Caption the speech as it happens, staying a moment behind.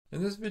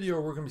In this video,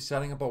 we're going to be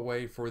setting up a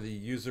way for the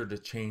user to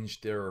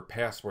change their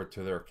password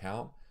to their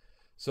account.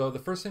 So the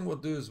first thing we'll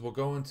do is we'll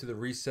go into the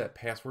reset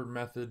password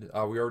method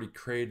we already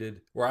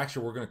created, or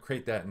actually we're going to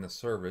create that in the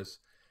service.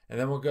 And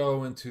then we'll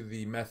go into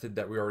the method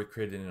that we already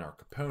created in our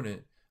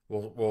component.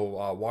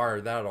 We'll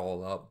wire that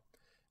all up.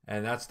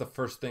 And that's the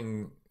first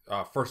thing,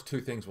 first two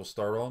things we'll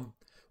start on.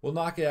 We'll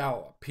knock it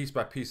out piece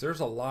by piece.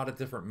 There's a lot of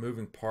different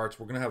moving parts.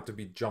 We're going to have to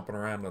be jumping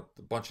around a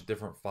bunch of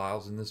different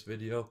files in this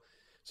video.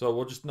 So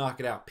we'll just knock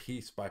it out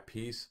piece by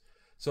piece.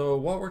 So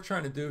what we're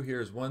trying to do here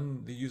is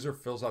when the user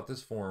fills out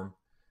this form,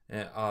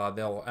 and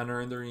they'll enter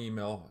in their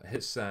email,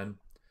 hit send,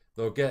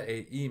 they'll get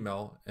an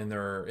email in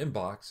their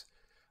inbox.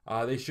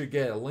 They should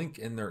get a link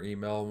in their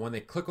email. When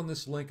they click on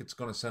this link, it's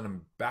going to send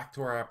them back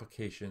to our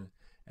application.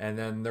 And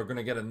then they're going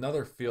to get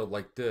another field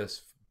like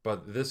this,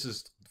 but this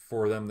is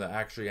for them to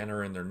actually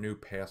enter in their new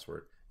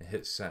password and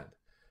hit send.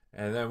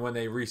 And then when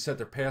they reset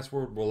their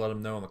password, we'll let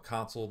them know on the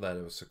console that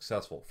it was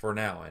successful, for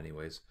now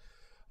anyways.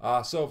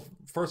 So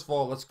first of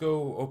all, let's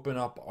go open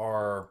up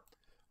our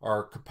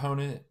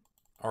component,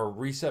 our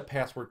reset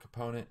password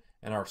component,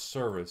 and our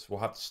service. We'll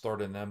have to start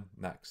in them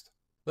next.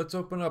 Let's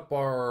open up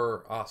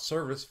our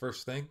service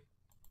first thing,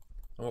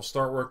 and we'll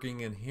start working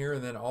in here.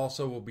 And then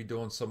also we'll be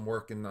doing some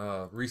work in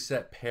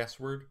reset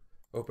password.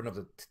 Open up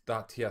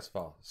the .ts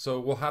file. So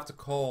we'll have to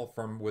call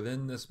from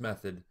within this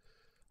method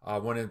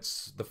when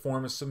the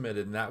form is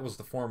submitted, and that was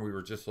the form we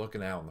were just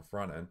looking at on the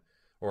front end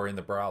or in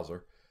the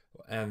browser.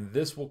 And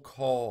this will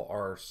call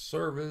our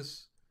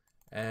service,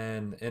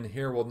 and in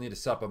here we'll need to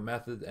set up a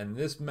method, and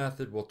this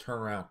method will turn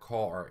around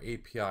call our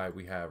API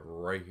we have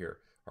right here,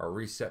 our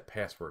reset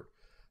password.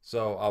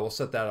 So I will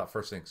set that up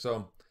first thing.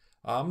 So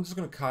I'm just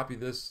going to copy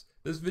this.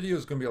 This video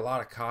is going to be a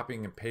lot of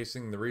copying and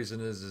pasting. The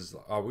reason is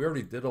we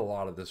already did a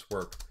lot of this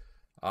work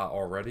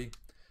already.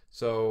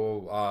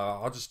 So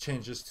I'll just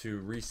change this to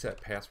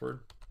reset password,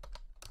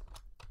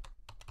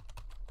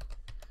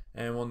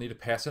 and we'll need to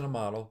pass in a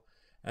model.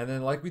 And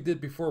then like we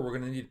did before, we're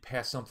going to need to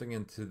pass something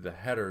into the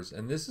headers.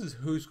 And this is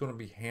who's going to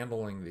be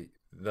handling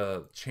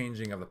the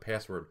changing of the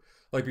password.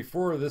 Like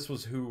before, this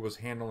was who was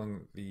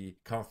handling the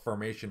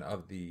confirmation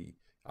of the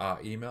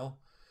email.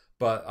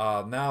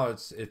 But now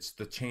it's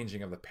the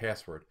changing of the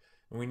password.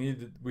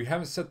 And we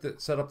haven't set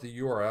up the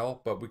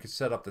URL, but we could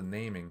set up the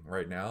naming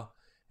right now.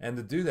 And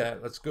to do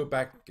that, let's go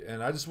back.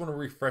 And I just want to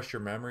refresh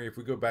your memory. If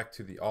we go back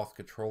to the auth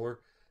controller,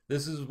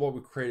 this is what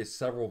we created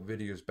several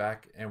videos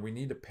back, and we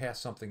need to pass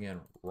something in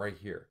right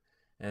here.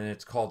 And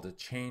it's called the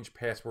change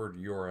password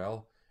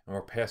URL, and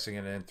we're passing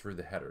it in through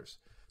the headers.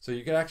 So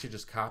you can actually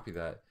just copy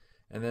that.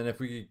 And then if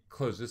we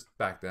close this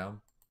back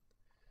down,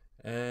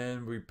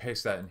 and we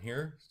paste that in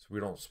here, so we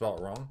don't spell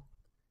it wrong.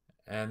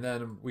 And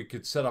then we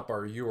could set up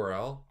our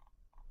URL.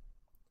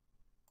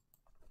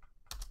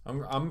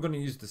 I'm going to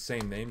use the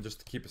same name just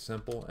to keep it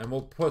simple. And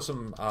we'll put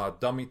some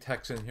dummy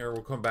text in here.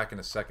 We'll come back in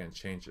a second and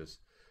change this.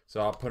 So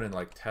I'll put in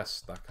like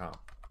test.com.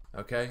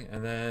 Okay,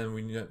 and then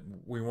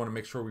we want to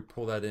make sure we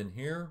pull that in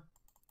here,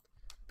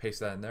 paste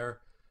that in there.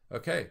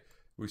 Okay,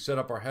 we set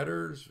up our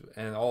headers,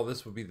 and all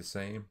this will be the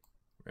same,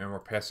 and we're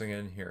passing it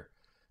in here.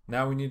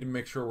 Now we need to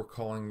make sure we're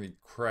calling the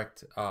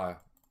correct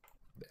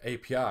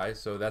API,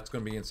 so that's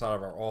going to be inside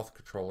of our auth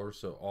controller,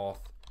 so auth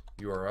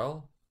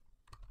URL.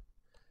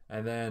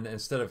 And then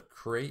instead of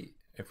create,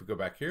 if we go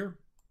back here,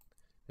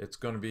 it's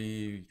going to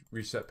be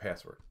reset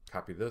password.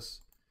 Copy this,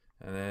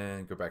 and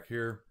then go back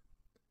here,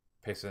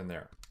 paste it in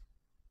there.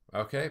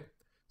 Okay,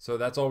 so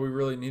that's all we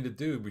really need to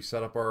do. We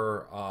set up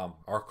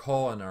our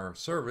call and our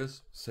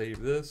service.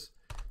 Save this.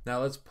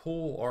 Now let's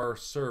pull our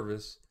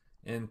service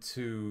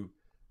into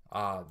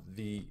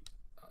the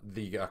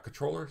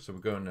controller. So we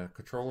go into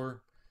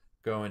controller,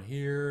 go in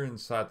here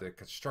inside the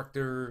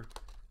constructor.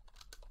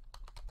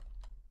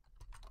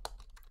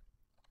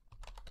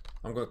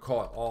 I'm going to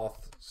call it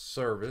auth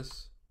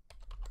service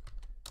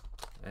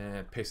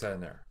and paste that in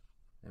there,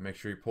 and make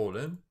sure you pull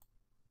it in.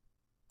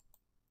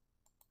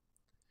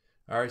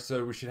 All right,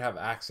 so we should have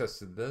access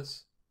to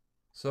this.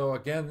 So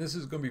again, this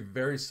is going to be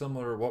very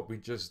similar to what we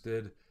just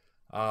did.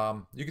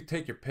 You could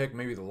take your pick,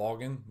 maybe the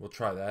login. We'll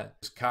try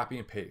that. Just copy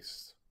and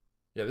paste.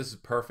 Yeah, this is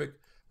perfect.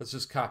 Let's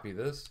just copy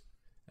this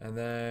and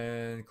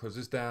then close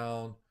this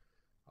down.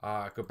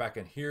 Go back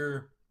in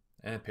here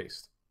and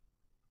paste.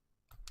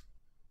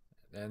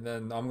 And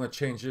then I'm going to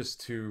change this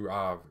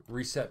to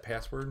reset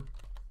password.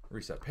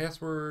 Reset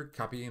password,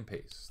 copy and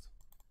paste.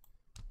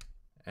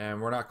 And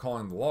we're not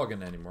calling the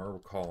login anymore. We're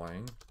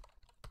calling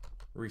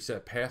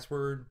reset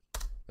password.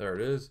 There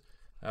it is.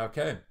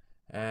 Okay,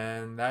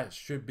 and that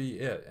should be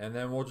it. And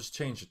then we'll just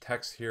change the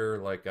text here,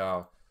 like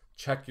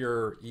check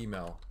your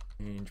email,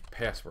 change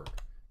password.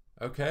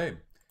 Okay,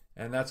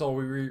 and that's all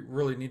we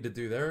really need to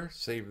do there.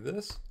 Save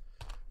this.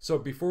 So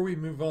before we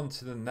move on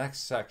to the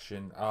next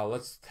section,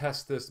 let's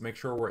test this, make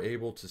sure we're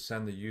able to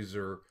send the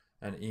user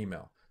an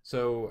email.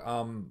 So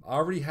I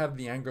already have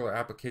the Angular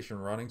application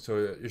running,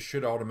 so it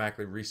should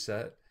automatically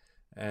reset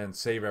and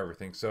save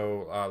everything.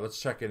 So let's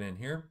check it in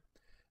here.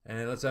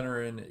 And let's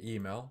enter in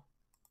email.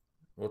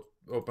 We'll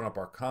open up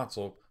our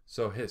console.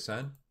 So hit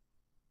send.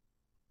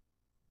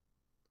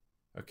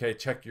 Okay,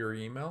 check your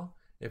email.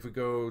 If we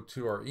go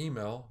to our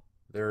email,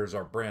 there's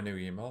our brand new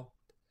email.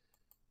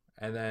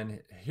 And then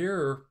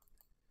here,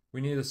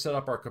 we need to set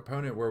up our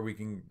component where we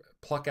can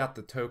pluck out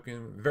the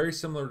token, very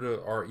similar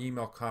to our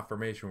email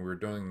confirmation we were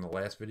doing in the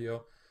last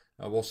video.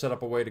 We'll set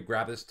up a way to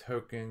grab this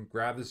token,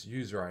 grab this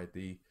user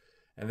ID,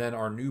 and then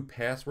our new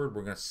password,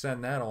 we're going to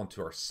send that on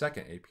to our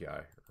second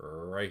API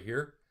right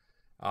here.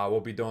 We'll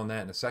be doing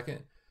that in a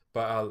second.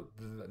 But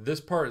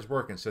this part is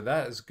working, so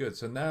that is good.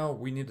 So now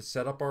we need to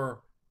set up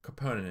our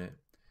component,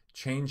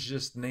 change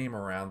this name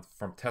around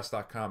from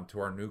test.com to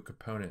our new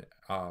component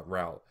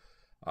route.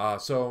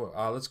 So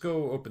let's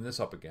go open this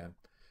up again.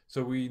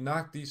 So we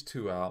knocked these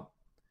two out.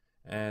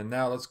 And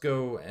now let's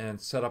go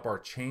and set up our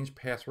change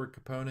password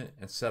component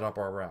and set up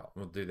our route.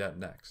 We'll do that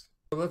next.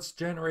 So let's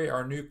generate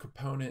our new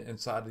component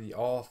inside of the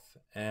auth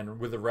and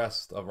with the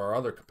rest of our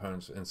other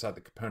components inside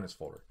the components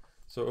folder.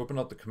 So open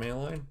up the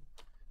command line,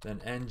 then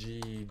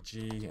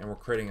ngg, and we're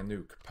creating a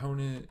new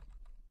component.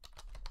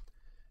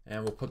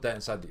 And we'll put that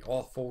inside the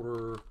auth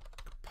folder,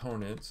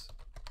 components,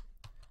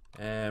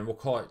 and we'll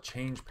call it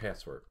change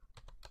password.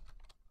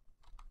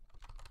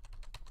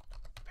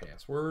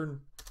 Password.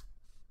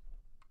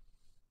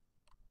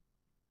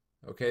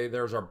 Okay,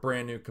 there's our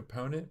brand new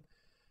component.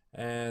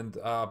 And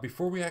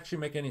before we actually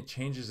make any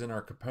changes in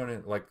our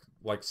component, like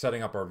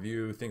setting up our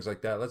view, things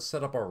like that, let's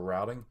set up our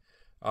routing.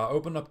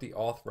 Open up the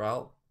auth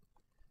route,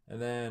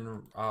 and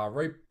then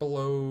right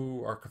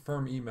below our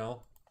confirm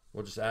email,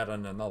 we'll just add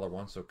in another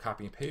one. So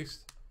copy and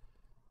paste,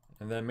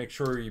 and then make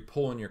sure you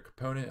pull in your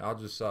component. I'll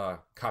just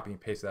copy and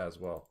paste that as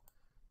well,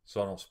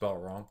 so I don't spell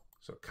it wrong.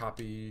 So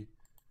copy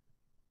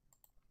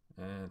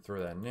and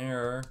throw that in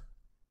there.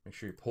 Make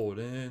sure you pull it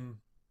in.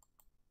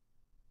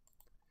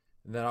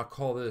 And then I'll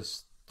call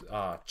this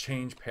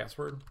change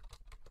password.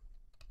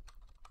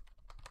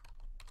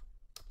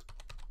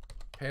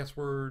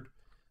 Password.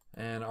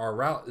 And our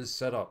route is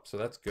set up, so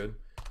that's good.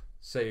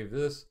 Save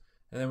this.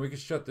 And then we can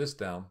shut this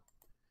down.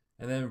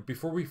 And then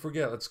before we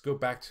forget, let's go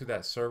back to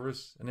that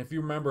service. And if you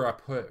remember, I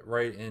put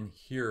right in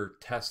here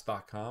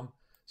test.com.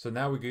 So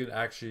now we could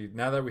actually,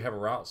 now that we have a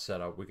route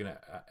set up, we can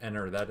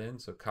enter that in.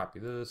 So copy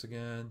this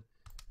again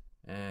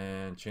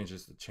and change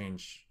this to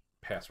change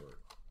password.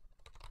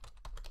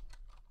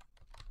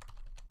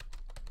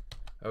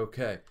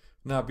 Okay,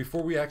 now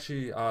before we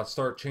actually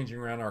start changing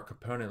around our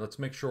component, let's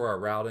make sure our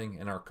routing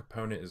and our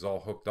component is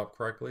all hooked up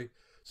correctly.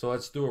 So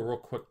let's do a real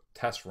quick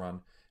test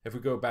run. If we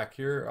go back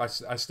here,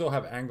 I still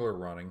have Angular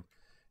running,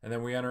 and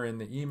then we enter in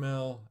the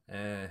email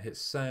and hit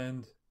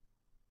send.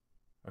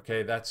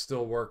 Okay, that's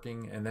still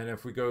working. And then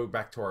if we go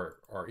back to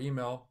our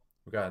email,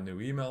 we got a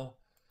new email.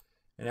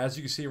 And as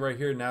you can see right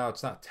here, now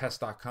it's not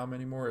test.com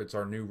anymore. It's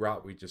our new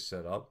route we just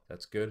set up.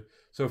 That's good.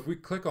 So if we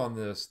click on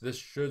this, this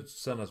should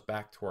send us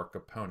back to our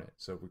component.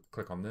 So if we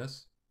click on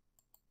this,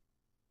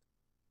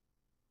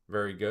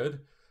 very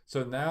good.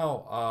 So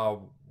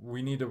now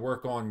we need to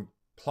work on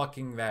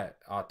plucking that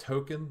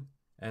token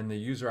and the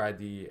user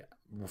ID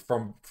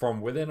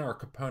from within our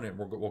component.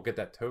 We'll get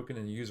that token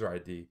and user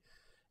ID,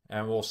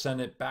 and we'll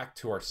send it back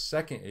to our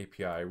second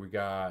API we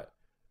got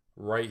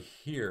right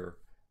here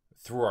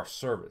through our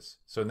service.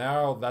 So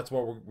now that's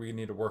what we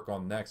need to work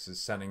on next,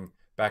 is sending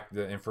back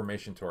the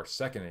information to our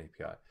second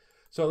API.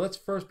 So let's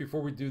first,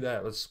 before we do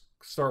that, let's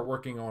start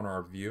working on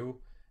our view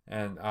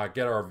and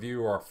get our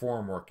view, our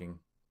form working.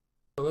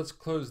 So let's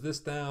close this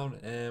down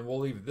and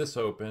we'll leave this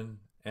open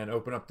and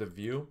open up the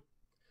view.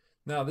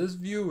 Now this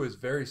view is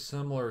very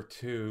similar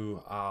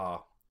to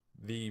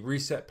the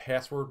reset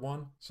password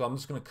one. So I'm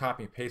just going to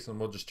copy and paste and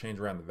we'll just change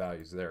around the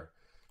values there.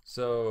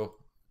 So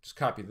just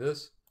copy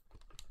this.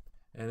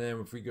 And then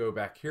if we go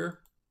back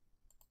here,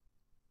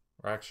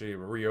 or actually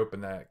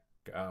reopen that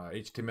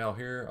HTML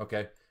here.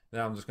 Okay,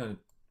 now I'm just going to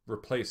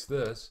replace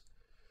this.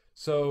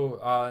 So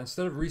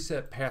instead of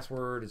reset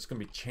password, it's going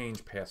to be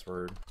change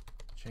password.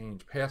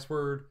 Change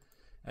password.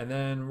 And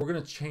then we're going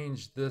to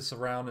change this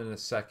around in a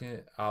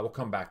second. We'll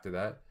come back to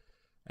that.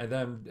 And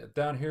then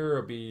down here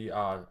it'll be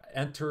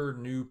enter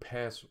new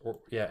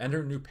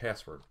enter new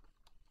password.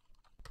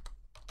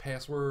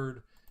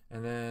 Password.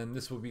 And then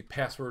this will be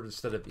password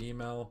instead of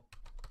email.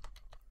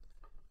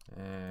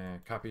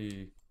 And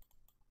copy,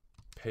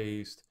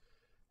 paste,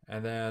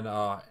 and then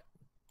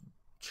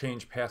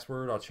change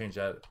password. I'll change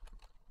that.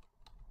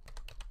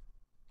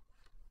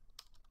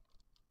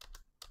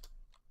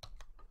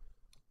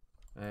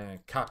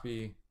 And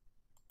copy,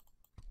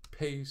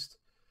 paste,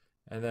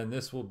 and then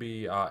this will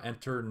be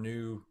enter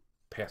new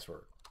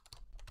password.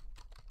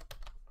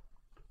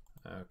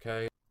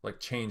 Okay, like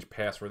change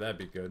password, that'd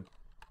be good.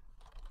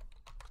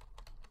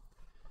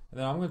 And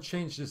then I'm going to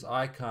change this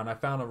icon. I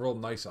found a real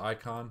nice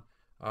icon.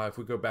 If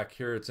we go back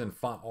here, it's in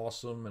Font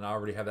Awesome, and I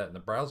already have that in the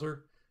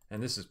browser.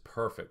 And this is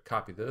perfect.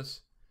 Copy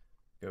this.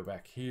 Go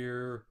back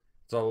here.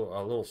 It's a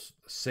little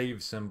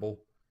save symbol.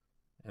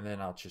 And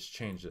then I'll just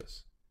change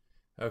this.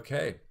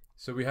 Okay,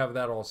 so we have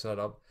that all set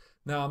up.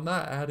 Now, I'm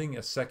not adding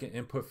a second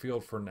input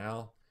field for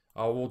now.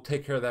 We'll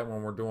take care of that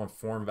when we're doing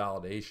form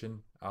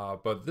validation.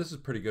 But this is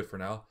pretty good for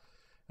now.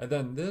 And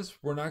then this,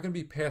 we're not going to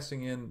be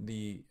passing in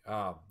the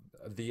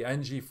the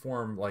ng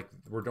form like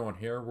we're doing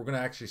here, we're going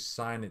to actually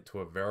sign it to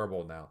a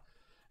variable now.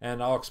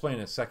 And I'll explain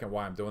in a second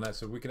why I'm doing that.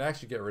 So we can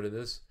actually get rid of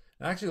this.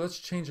 And actually, let's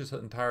change this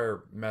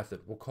entire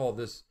method. We'll call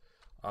this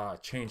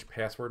change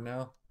password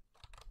now.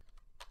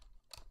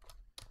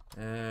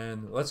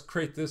 And let's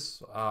create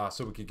this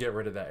so we could get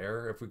rid of that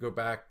error. If we go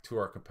back to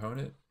our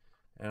component,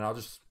 and I'll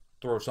just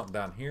throw something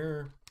down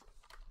here.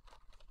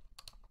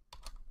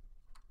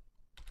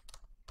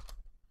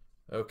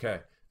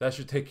 Okay, that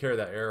should take care of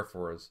that error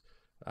for us.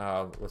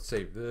 Let's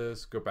save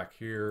this, go back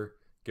here,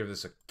 give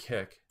this a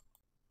kick.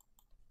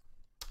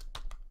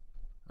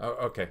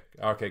 Oh,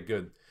 okay,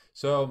 good.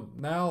 So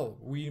now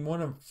we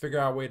want to figure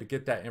out a way to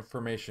get that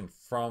information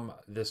from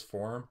this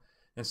form.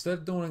 Instead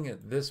of doing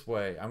it this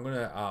way, I'm going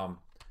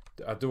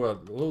to do a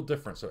little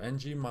different. So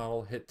ng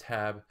model, hit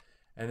tab,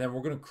 and then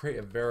we're going to create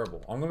a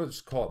variable. I'm going to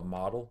just call it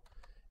model,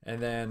 and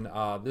then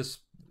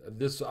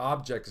this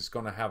object is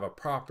going to have a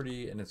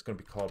property, and it's going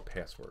to be called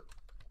password.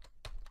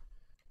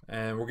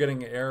 And we're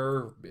getting an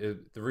error.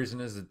 The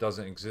reason is it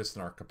doesn't exist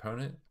in our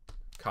component.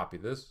 Copy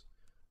this,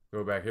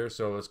 go back here.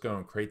 So let's go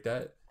and create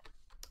that,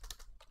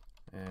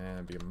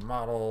 and be a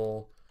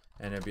model,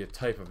 and it'll be a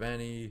type of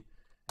any,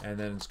 and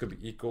then it's going to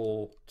be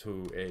equal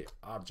to a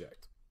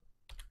object.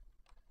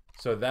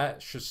 So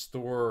that should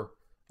store,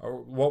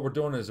 what we're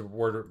doing is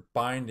we're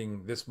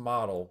binding this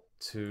model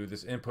to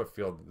this input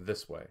field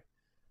this way.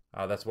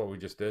 That's what we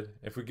just did.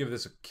 If we give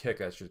this a kick,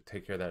 that should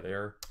take care of that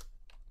error.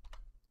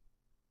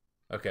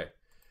 Okay,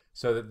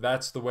 so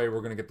that's the way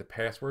we're going to get the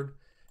password.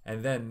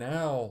 And then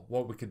now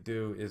what we could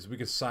do is we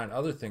could assign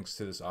other things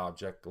to this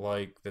object,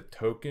 like the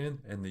token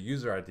and the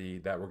user ID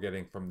that we're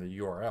getting from the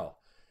URL.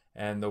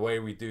 And the way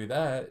we do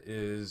that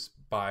is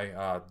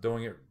by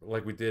doing it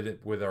like we did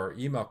it with our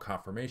email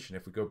confirmation.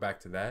 If we go back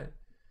to that,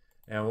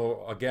 and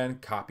we'll again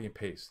copy and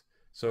paste.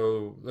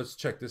 So let's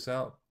check this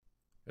out.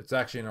 It's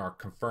actually in our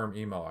confirm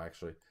email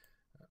actually.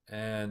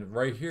 And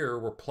right here,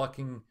 we're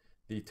plucking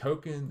the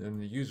token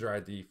and the user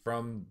ID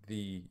from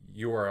the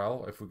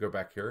URL. If we go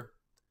back here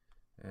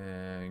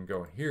and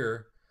go in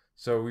here,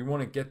 so we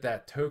want to get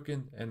that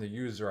token and the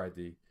user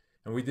ID.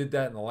 And we did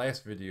that in the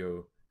last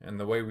video. And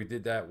the way we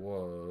did that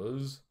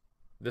was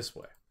this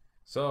way.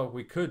 So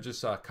we could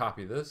just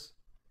copy this,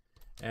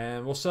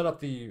 and we'll set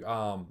up the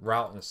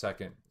route in a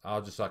second.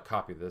 I'll just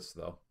copy this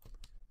though.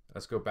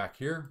 Let's go back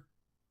here,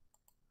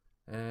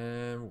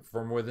 and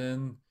from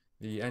within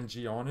the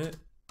ng on it,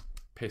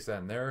 paste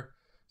that in there.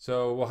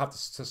 So we'll have to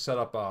set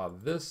up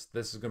this.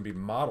 This is going to be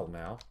model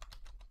now,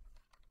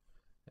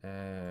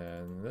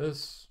 and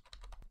this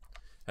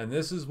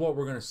is what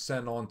we're going to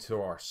send on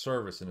to our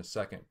service in a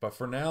second. But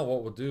for now,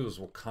 what we'll do is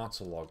we'll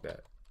console log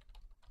that.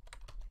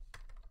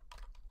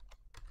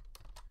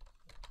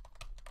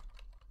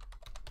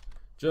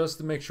 Just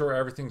to make sure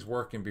everything's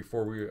working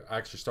before we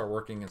actually start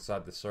working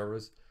inside the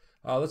service.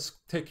 Let's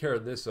take care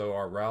of this,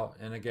 our route.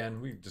 And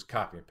again, we just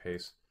copy and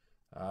paste.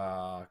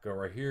 Go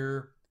right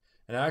here.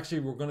 And actually,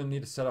 we're going to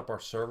need to set up our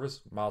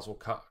service. Might as well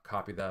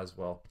copy that as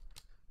well.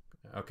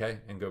 Okay,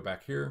 and go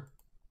back here.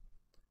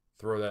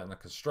 Throw that in the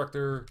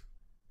constructor.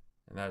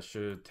 And that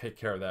should take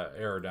care of that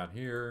error down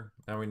here.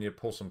 Now we need to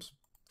pull some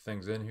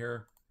things in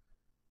here.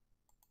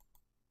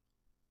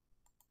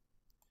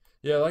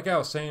 Yeah, like I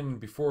was saying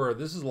before,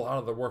 this is a lot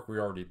of the work we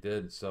already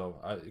did,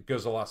 so it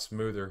goes a lot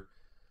smoother.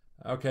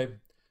 Okay,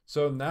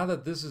 so now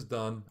that this is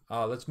done,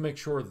 let's make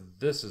sure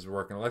this is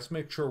working. Let's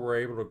make sure we're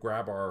able to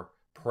grab our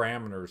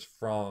parameters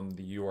from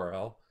the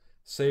URL,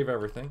 save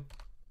everything,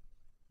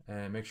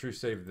 and make sure you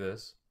save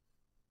this.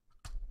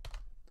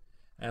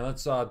 And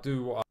let's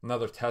do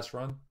another test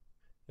run.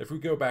 If we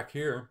go back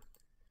here,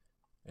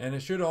 and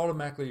it should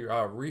automatically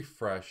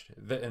refresh,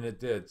 and it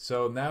did.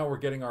 So now we're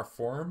getting our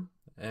form,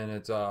 and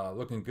it's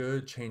looking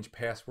good. Change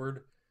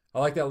password. I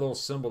like that little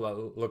symbol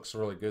that looks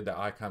really good, that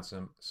icon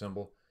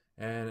symbol.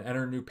 And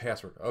enter new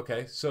password.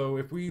 Okay, so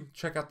if we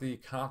check out the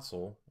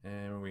console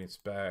and we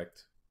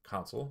inspect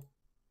console,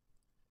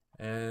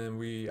 and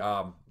we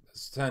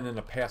send in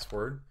a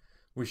password,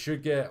 we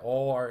should get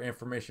all our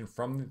information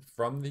from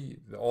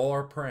all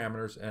our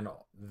parameters and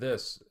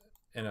this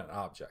in an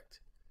object.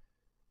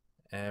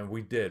 And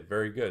we did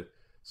very good.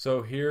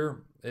 So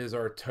here is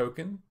our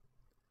token,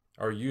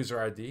 our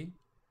user ID,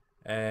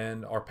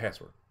 and our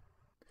password.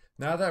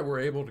 Now that we're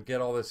able to get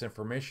all this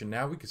information,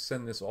 now we can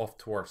send this off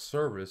to our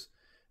service,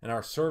 and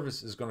our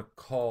service is going to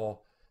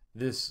call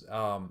this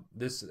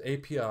this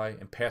API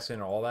and pass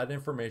in all that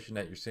information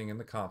that you're seeing in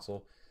the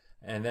console,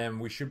 and then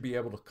we should be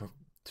able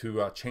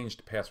to change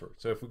the password.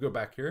 So if we go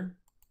back here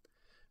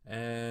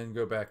and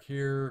go back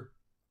here,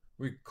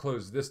 we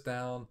close this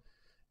down,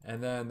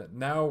 and then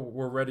now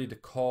we're ready to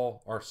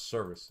call our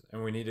service,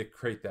 and we need to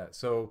create that.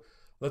 So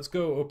let's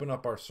go open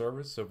up our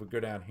service. So if we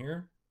go down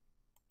here,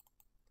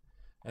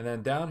 and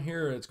then down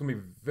here, it's going to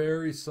be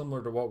very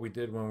similar to what we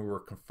did when we were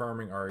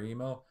confirming our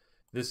email.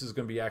 This is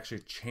going to be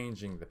actually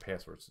changing the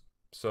passwords.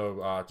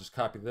 So just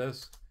copy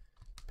this,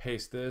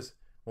 paste this.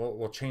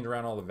 We'll change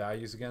around all the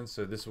values again.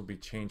 So this will be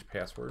change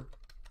password.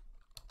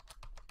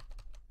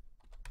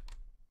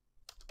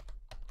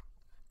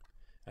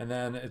 And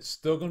then it's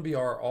still going to be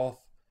our auth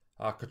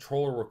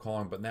controller we're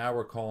calling, but now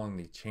we're calling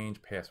the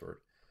change password.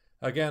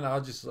 Again,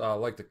 I'll just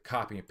like to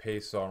copy and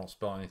paste so I don't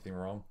spell anything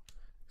wrong.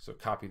 So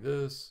copy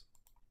this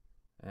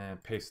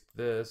and paste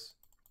this.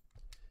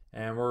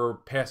 And we're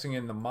passing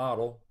in the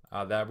model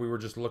that we were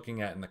just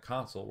looking at in the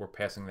console. We're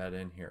passing that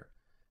in here.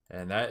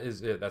 And that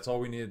is it. That's all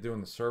we need to do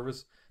in the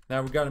service.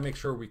 Now we've got to make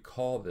sure we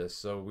call this.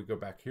 So we go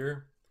back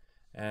here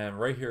and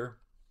right here.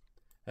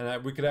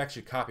 And we could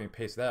actually copy and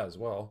paste that as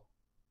well.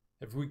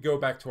 If we go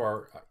back to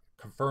our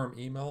confirm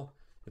email,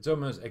 it's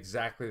almost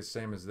exactly the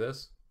same as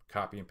this.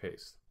 Copy and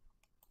paste.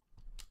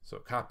 So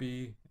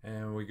copy,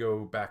 and we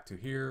go back to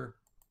here.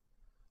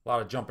 A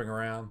lot of jumping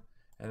around,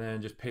 and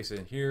then just paste it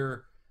in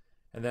here.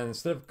 And then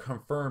instead of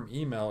confirm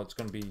email, it's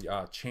going to be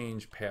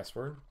change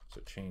password.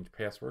 So change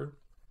password.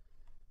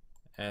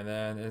 And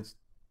then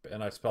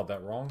I spelled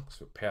that wrong.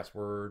 So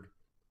password.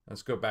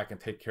 Let's go back and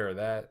take care of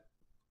that.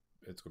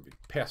 It's going to be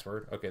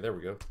password. Okay, there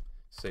we go.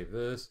 Save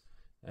this.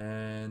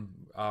 And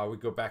we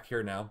go back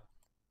here now.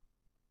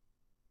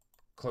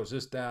 Close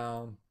this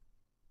down.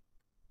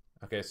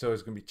 Okay, so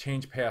it's going to be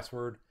change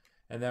password.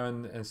 And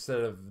then instead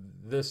of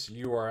this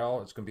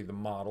URL, it's going to be the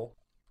model.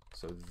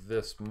 So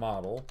this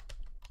model.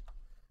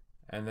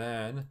 And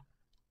then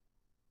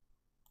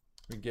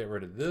we get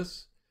rid of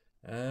this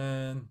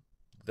and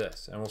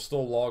this. And we'll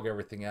still log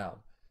everything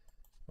out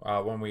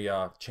when we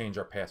change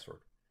our password.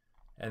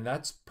 And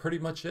that's pretty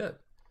much it.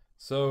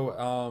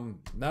 So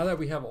now that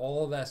we have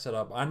all of that set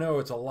up, I know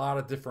it's a lot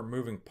of different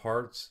moving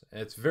parts.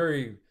 It's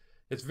very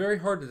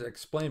hard to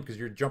explain because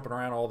you're jumping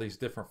around all these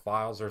different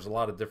files. There's a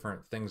lot of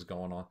different things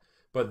going on.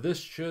 But this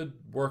should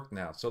work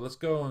now. So let's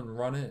go and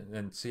run it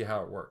and see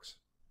how it works.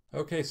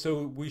 Okay,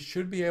 so we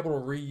should be able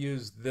to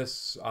reuse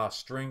this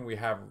string we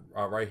have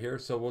right here.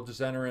 So we'll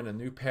just enter in a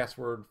new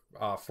password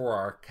for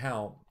our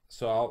account.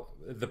 So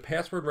the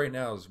password right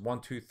now is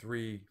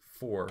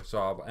 1234. So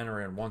I'll enter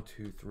in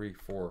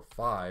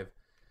 12345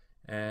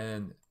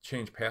 and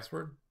change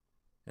password.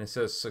 And it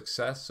says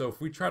success. So if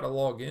we try to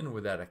log in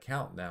with that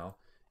account now,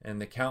 and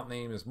the account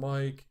name is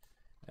Mike,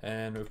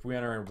 and if we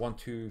enter in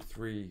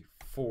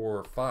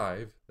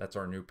 12345, that's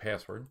our new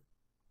password.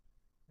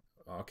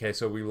 Okay,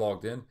 so we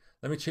logged in.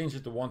 Let me change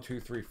it to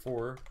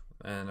 1234,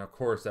 and of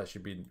course that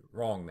should be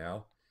wrong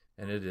now,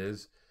 and it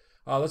is.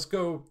 Let's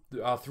go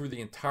through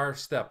the entire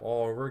step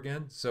all over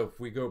again. So if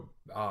we go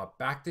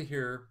back to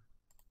here,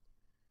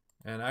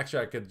 and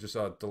actually I could just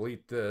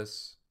delete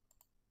this,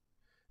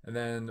 and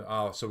then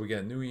so we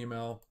get a new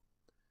email.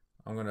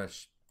 I'm gonna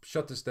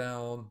shut this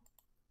down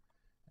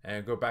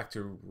and go back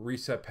to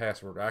reset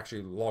password,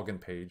 actually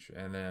login page,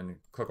 and then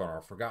click on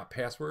our forgot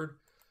password.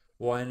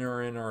 We'll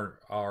enter in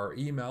our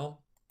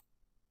email.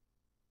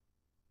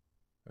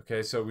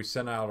 Okay, so we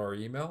sent out our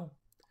email,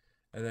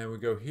 and then we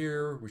go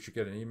here. We should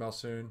get an email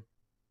soon.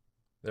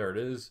 There it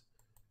is.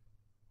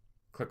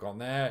 Click on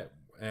that,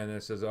 and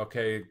it says,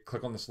 okay,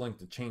 click on this link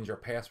to change our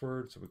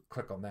password. So we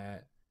click on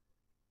that.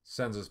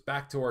 Sends us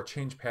back to our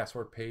change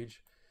password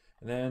page.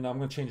 And then I'm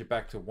going to change it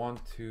back to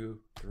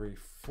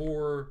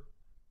 1234.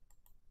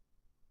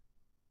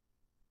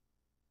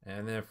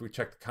 And then if we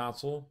check the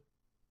console,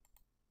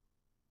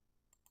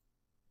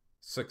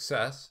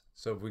 success.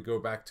 So if we go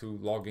back to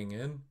logging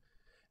in,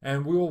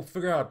 and we will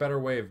figure out a better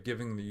way of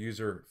giving the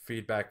user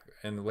feedback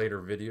in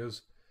later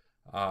videos.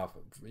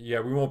 Yeah,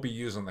 we won't be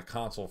using the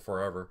console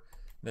forever.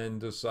 Then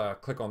just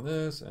click on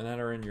this and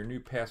enter in your new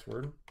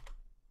password.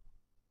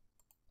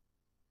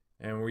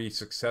 And we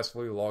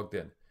successfully logged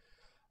in.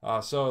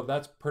 So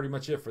that's pretty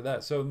much it for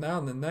that. So now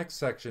in the next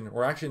section,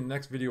 or actually in the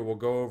next video, we'll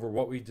go over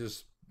what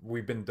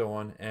we've been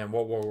doing and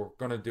what we're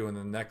going to do in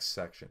the next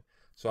section.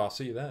 So I'll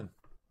see you then.